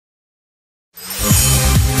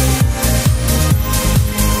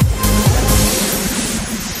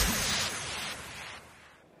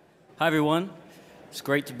Hi everyone, it's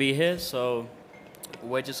great to be here. So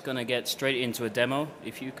we're just going to get straight into a demo.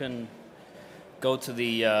 If you can go to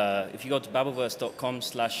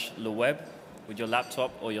babelverse.com/LeWeb with your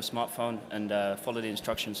laptop or your smartphone and follow the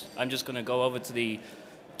instructions. I'm just going to go over to the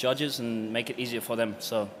judges and make it easier for them,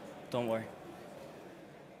 so don't worry.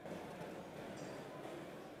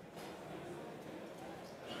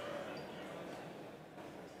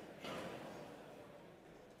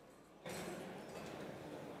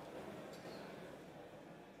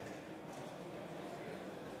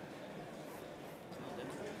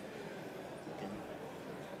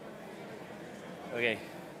 Okay,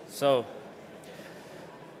 so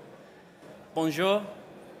bonjour,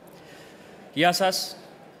 yasas,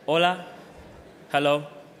 hola, hello.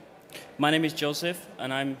 My name is Joseph,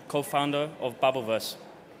 and I'm co-founder of Babelverse.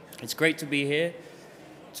 It's great to be here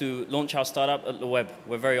to launch our startup at LeWeb.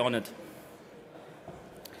 We're very honored.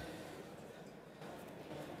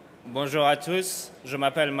 Bonjour à tous, je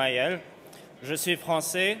m'appelle Maël, je suis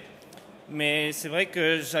français, mais c'est vrai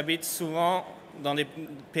que j'habite souvent dans des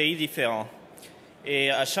pays différents.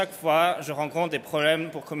 Et à chaque fois, je rencontre des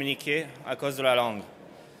problèmes pour communiquer à cause de la langue.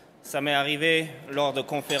 Ça m'est arrivé lors de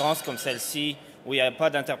conférences comme celle-ci, où il n'y a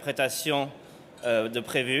pas d'interprétation de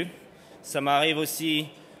prévu. Ça m'arrive aussi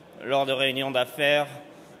lors de réunions d'affaires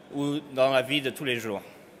ou dans la vie de tous les jours.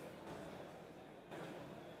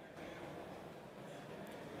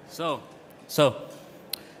 So,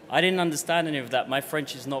 I didn't understand any of that. My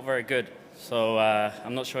French is not very good, so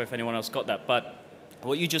I'm not sure if anyone else got that. But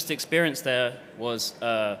what you just experienced there was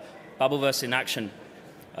Babelverse in action.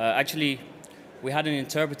 Actually, we had an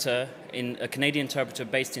interpreter, a Canadian interpreter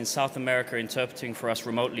based in South America, interpreting for us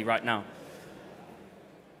remotely right now.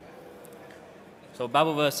 So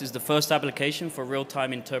Babelverse is the first application for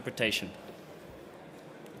real-time interpretation.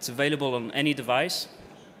 It's available on any device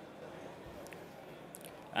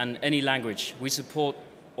and any language. We support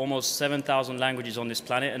almost 7,000 languages on this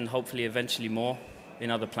planet, and hopefully eventually more in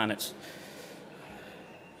other planets.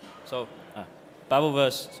 So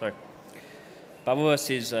Babelverse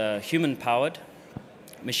is human-powered.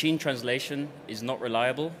 Machine translation is not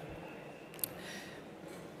reliable.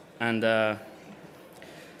 And the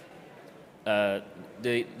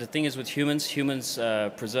thing is with humans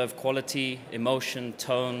preserve quality, emotion,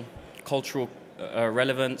 tone, cultural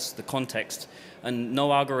relevance, the context. And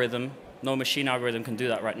no algorithm, no machine algorithm can do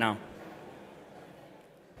that right now.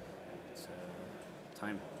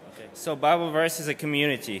 Time. Okay. So Babelverse is a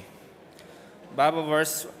community.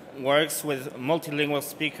 Babelverse works with multilingual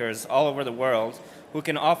speakers all over the world who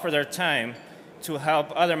can offer their time to help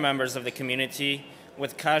other members of the community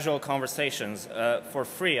with casual conversations for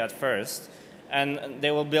free at first. And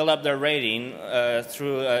they will build up their rating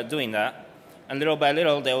through doing that. And little by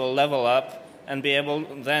little, they will level up and be able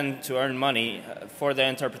then to earn money for the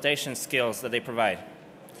interpretation skills that they provide.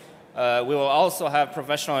 We will also have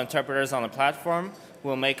professional interpreters on the platform who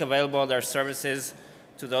will make available their services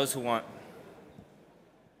to those who want.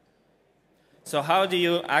 So how do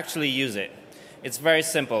you actually use it? It's very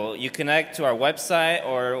simple. You connect to our website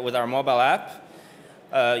or with our mobile app.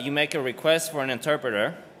 You make a request for an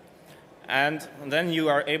interpreter. And then you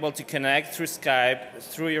are able to connect through Skype,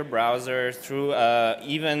 through your browser, through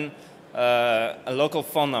even a local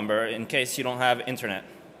phone number in case you don't have internet.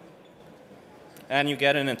 And you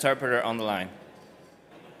get an interpreter on the line.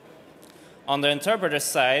 On the interpreter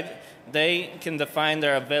side, they can define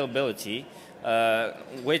their availability,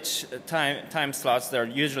 which time slots they're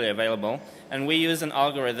usually available. And we use an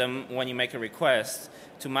algorithm when you make a request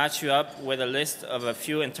to match you up with a list of a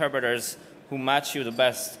few interpreters who match you the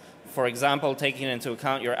best. For example, taking into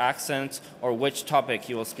account your accent or which topic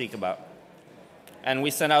you will speak about. And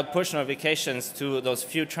we send out push notifications to those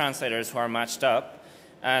few translators who are matched up.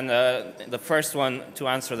 And the first one to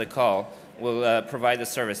answer the call will provide the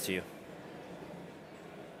service to you.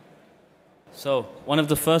 So one of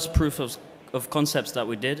the first proofs of concepts that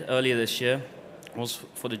we did earlier this year was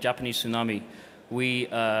for the Japanese tsunami. We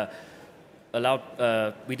did an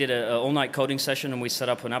all-night coding session, and we set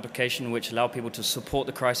up an application which allowed people to support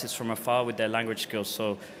the crisis from afar with their language skills.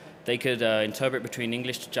 So they could interpret between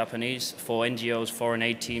English to Japanese for NGOs, foreign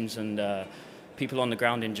aid teams, and people on the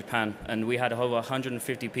ground in Japan. And we had over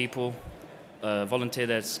 150 people volunteer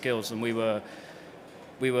their skills, and we had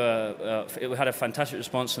a fantastic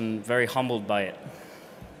response and very humbled by it.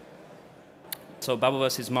 So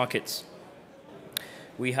Babelverse's markets.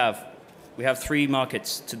 We have 3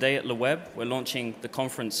 markets. Today at LeWeb, we're launching the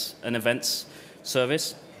conference and events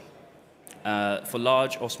service for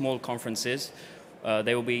large or small conferences.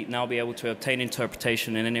 They will now be able to obtain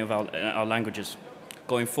interpretation in any of our languages.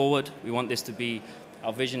 Going forward, we want this to be,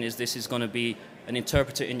 our vision is this is going to be an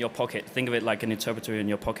interpreter in your pocket. Think of it like an interpreter in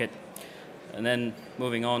your pocket. And then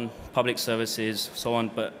moving on, public services, so on.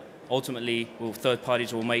 But ultimately, third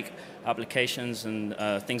parties will make applications and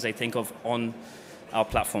things they think of on our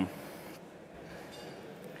platform.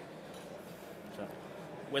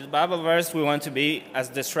 With Babelverse, we want to be as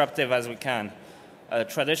disruptive as we can.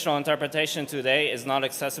 Traditional interpretation today is not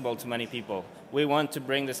accessible to many people. We want to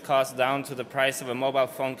bring this cost down to the price of a mobile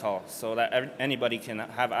phone call so that anybody can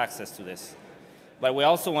have access to this. But we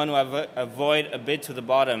also want to avoid a bid to the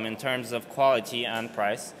bottom in terms of quality and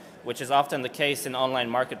price, which is often the case in online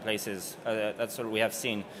marketplaces. That's what we have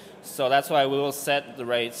seen. So that's why we will set the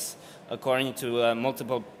rates according to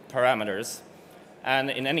multiple parameters.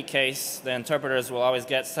 And in any case, the interpreters will always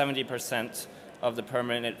get 70% of the per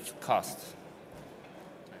minute cost.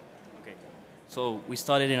 Okay. So we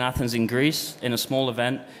started in Athens in Greece in a small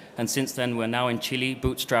event, and since then we're now in Chile,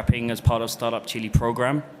 bootstrapping as part of Startup Chile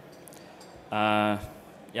program.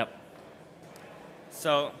 Yep.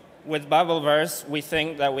 So with Babelverse, we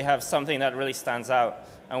think that we have something that really stands out,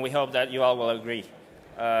 and we hope that you all will agree.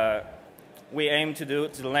 We aim to do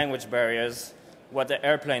to the language barriers what the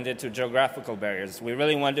airplane did to geographical barriers. We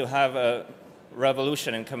really want to have a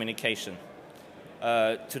revolution in communication.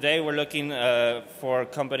 Today we're looking for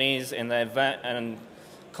companies in the event and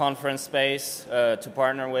conference space to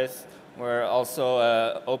partner with. We're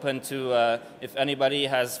also open to, if anybody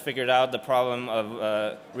has figured out the problem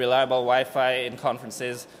of reliable Wi-Fi in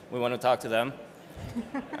conferences, we want to talk to them.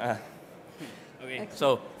 Okay.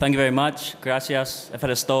 So, thank you very much. Gracias.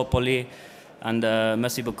 Ευχαριστώ πολύ. And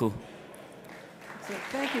merci beaucoup.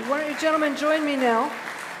 Thank you. Why don't you gentlemen join me now?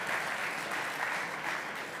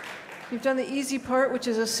 You've done the easy part, which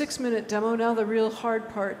is a 6-minute demo. Now the real hard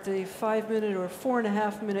part, the 5-minute or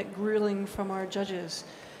 4.5-minute grilling from our judges.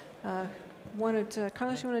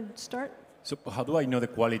 Carlos, you want to start? So how do I know the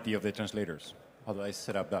quality of the translators? How do I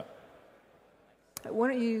set up that? Why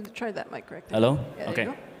don't you try that mic right there? Hello? Yeah, okay.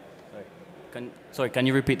 Sorry, can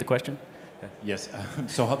you repeat the question? Okay. Yes.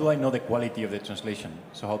 So how do I know the quality of the translation?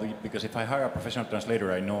 So because if I hire a professional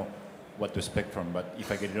translator, I know what to expect from. But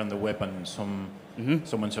if I get it on the web and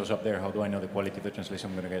someone shows up there, how do I know the quality of the translation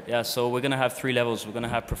I'm going to get? Yeah, so we're going to have 3 levels. We're going to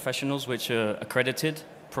have professionals, which are accredited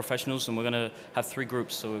professionals, and we're going to have 3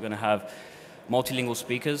 groups. So we're going to have multilingual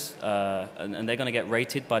speakers, and they're going to get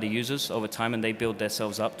rated by the users over time, and they build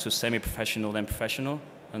themselves up to semi-professional, then professional.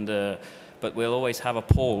 But we'll always have a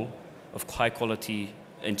pool of high-quality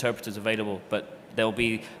interpreters available, but there'll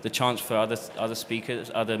be the chance for other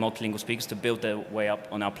speakers, other multilingual speakers, to build their way up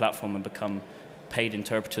on our platform and become paid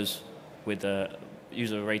interpreters with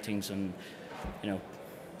user ratings, and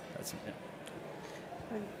that's it.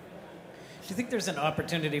 Yeah. Do you think there's an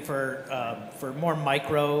opportunity for more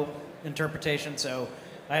micro interpretation? So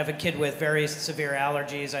I have a kid with very severe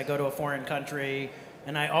allergies. I go to a foreign country,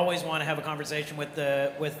 and I always want to have a conversation with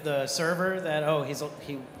the server that, oh,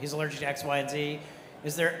 he's allergic to X, Y, and Z.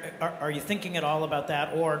 Are you thinking at all about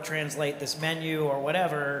that, or translate this menu or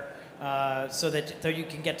whatever, so that you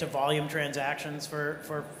can get to volume transactions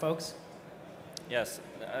for folks? Yes,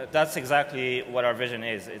 that's exactly what our vision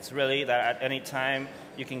is. It's really that at any time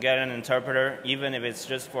you can get an interpreter, even if it's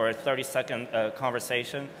just for a 30-second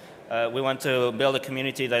conversation. We want to build a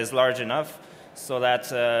community that is large enough so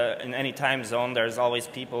that in any time zone there's always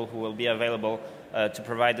people who will be available to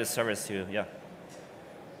provide this service to you. Yeah.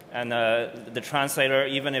 And the translator,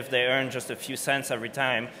 even if they earn just a few cents every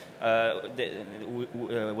time,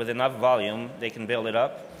 with enough volume, they can build it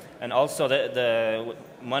up. And also the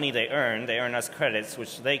money they earn as credits,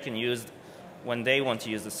 which they can use when they want to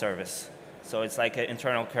use the service. So it's like an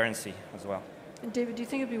internal currency as well. And David, do you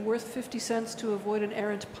think it'd be worth 50 cents to avoid an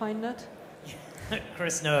errant pine nut?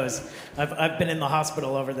 Chris knows. I've been in the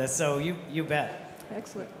hospital over this, so you bet.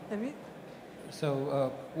 Excellent. Amit?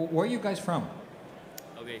 So where are you guys from?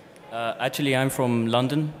 Okay. Actually, I'm from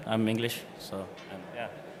London. I'm English, so. Yeah,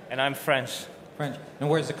 and I'm French. French. And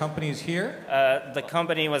where's the company is here? The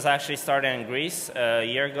company was actually started in Greece a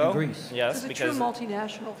year ago. In Greece? Yes, because it's a true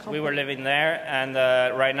multinational company. We were living there, and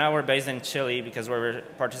right now we're based in Chile because we're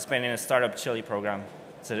participating in a Startup Chile program,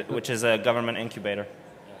 which is a government incubator.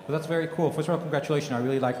 Well, that's very cool. First of all, congratulations. I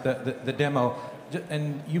really like the demo.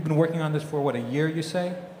 And you've been working on this for, what, a year, you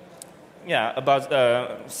say? Yeah,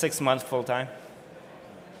 about 6 months full-time.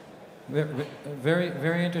 Very,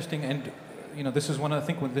 very interesting. And this is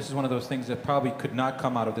this is one of those things that probably could not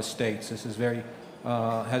come out of the States. This is very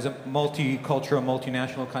has a multicultural,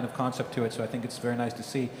 multinational kind of concept to it. So I think it's very nice to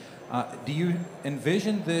see. Do you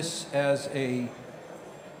envision this as a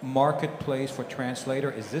marketplace for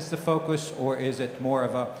translator? Is this the focus, or is it more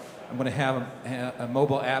of I'm going to have a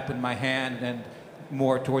mobile app in my hand and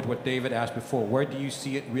more towards what David asked before. Where do you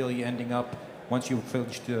see it really ending up once you've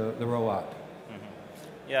finished the rollout?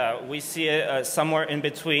 Yeah, we see it somewhere in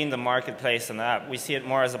between the marketplace and the app. We see it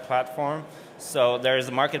more as a platform. So there is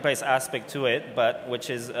a marketplace aspect to it, but which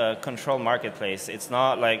is a controlled marketplace. It's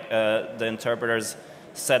not like the interpreters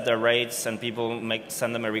set their rates and people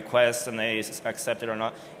send them a request and they accept it or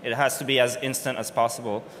not. It has to be as instant as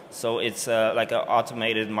possible. So it's like an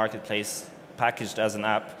automated marketplace packaged as an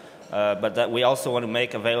app, but that we also want to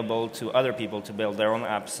make available to other people to build their own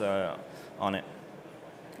apps on it.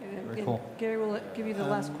 Very cool. Gary will give you the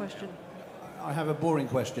last question. I have a boring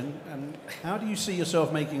question. How do you see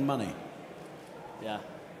yourself making money? Yeah.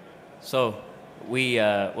 So we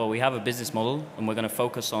have a business model, and we're going to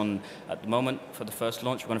focus on, at the moment, for the first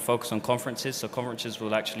launch, we're going to focus on conferences. So conferences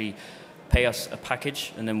will actually pay us a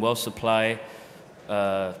package, and then we'll supply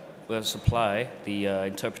the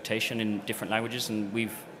interpretation in different languages, and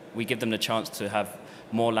we give them the chance to have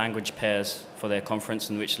more language pairs for their conference,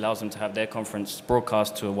 and which allows them to have their conference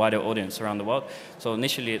broadcast to a wider audience around the world. So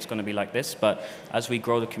initially it's going to be like this, but as we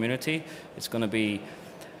grow the community, it's going to be,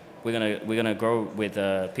 we're going to grow with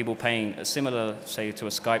people paying a similar, say, to a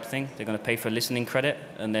Skype thing. They're going to pay for listening credit,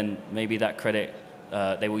 and then maybe that credit,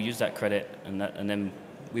 they will use that credit, and then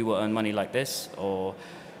we will earn money like this, or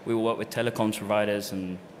we will work with telecoms providers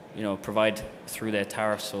and provide through their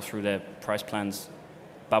tariffs or through their price plans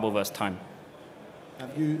Babelverse time.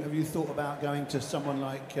 Have you thought about going to someone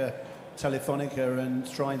like Telefonica and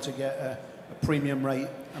trying to get a premium rate?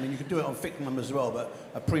 I mean, you could do it on fixed numbers as well, but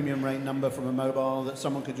a premium rate number from a mobile that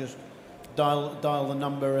someone could just dial the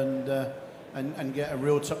number and get a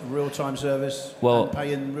real-time service and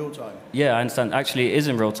pay in real time. Yeah, I understand. Actually, it is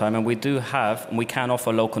in real time, and we can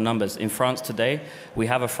offer local numbers. In France today, we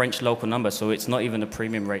have a French local number, so it's not even a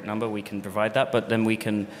premium rate number. We can provide that, but then we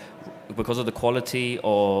can, because of the quality,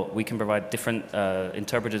 or we can provide different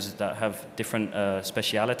interpreters that have different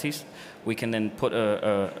specialities. We can then put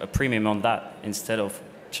a premium on that instead of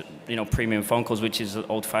premium phone calls, which is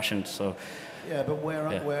old-fashioned. So. Yeah, but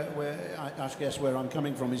I guess where I'm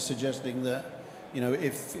coming from is suggesting that,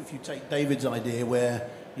 if you take David's idea where,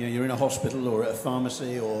 you're in a hospital or at a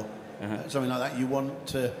pharmacy or something like that, you want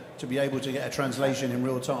to be able to get a translation in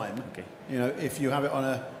real time. Okay. If you have it on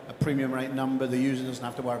a premium rate number, the user doesn't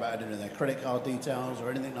have to worry about their credit card details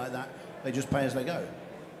or anything like that. They just pay as they go.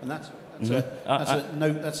 And that's a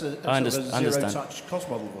zero-touch cost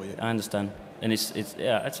model for you. I understand. And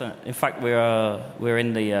in fact, we're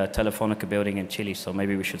in the Telefonica building in Chile, so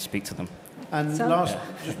maybe we should speak to them. And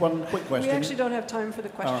just one quick question. We actually don't have time for the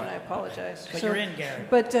question. Right. I apologize. But you're in, Gary.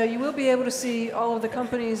 But you will be able to see all of the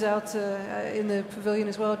companies out in the pavilion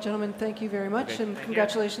as well. Gentlemen, thank you very much, and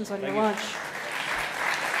congratulations on your launch.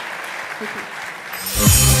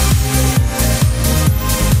 Thank you.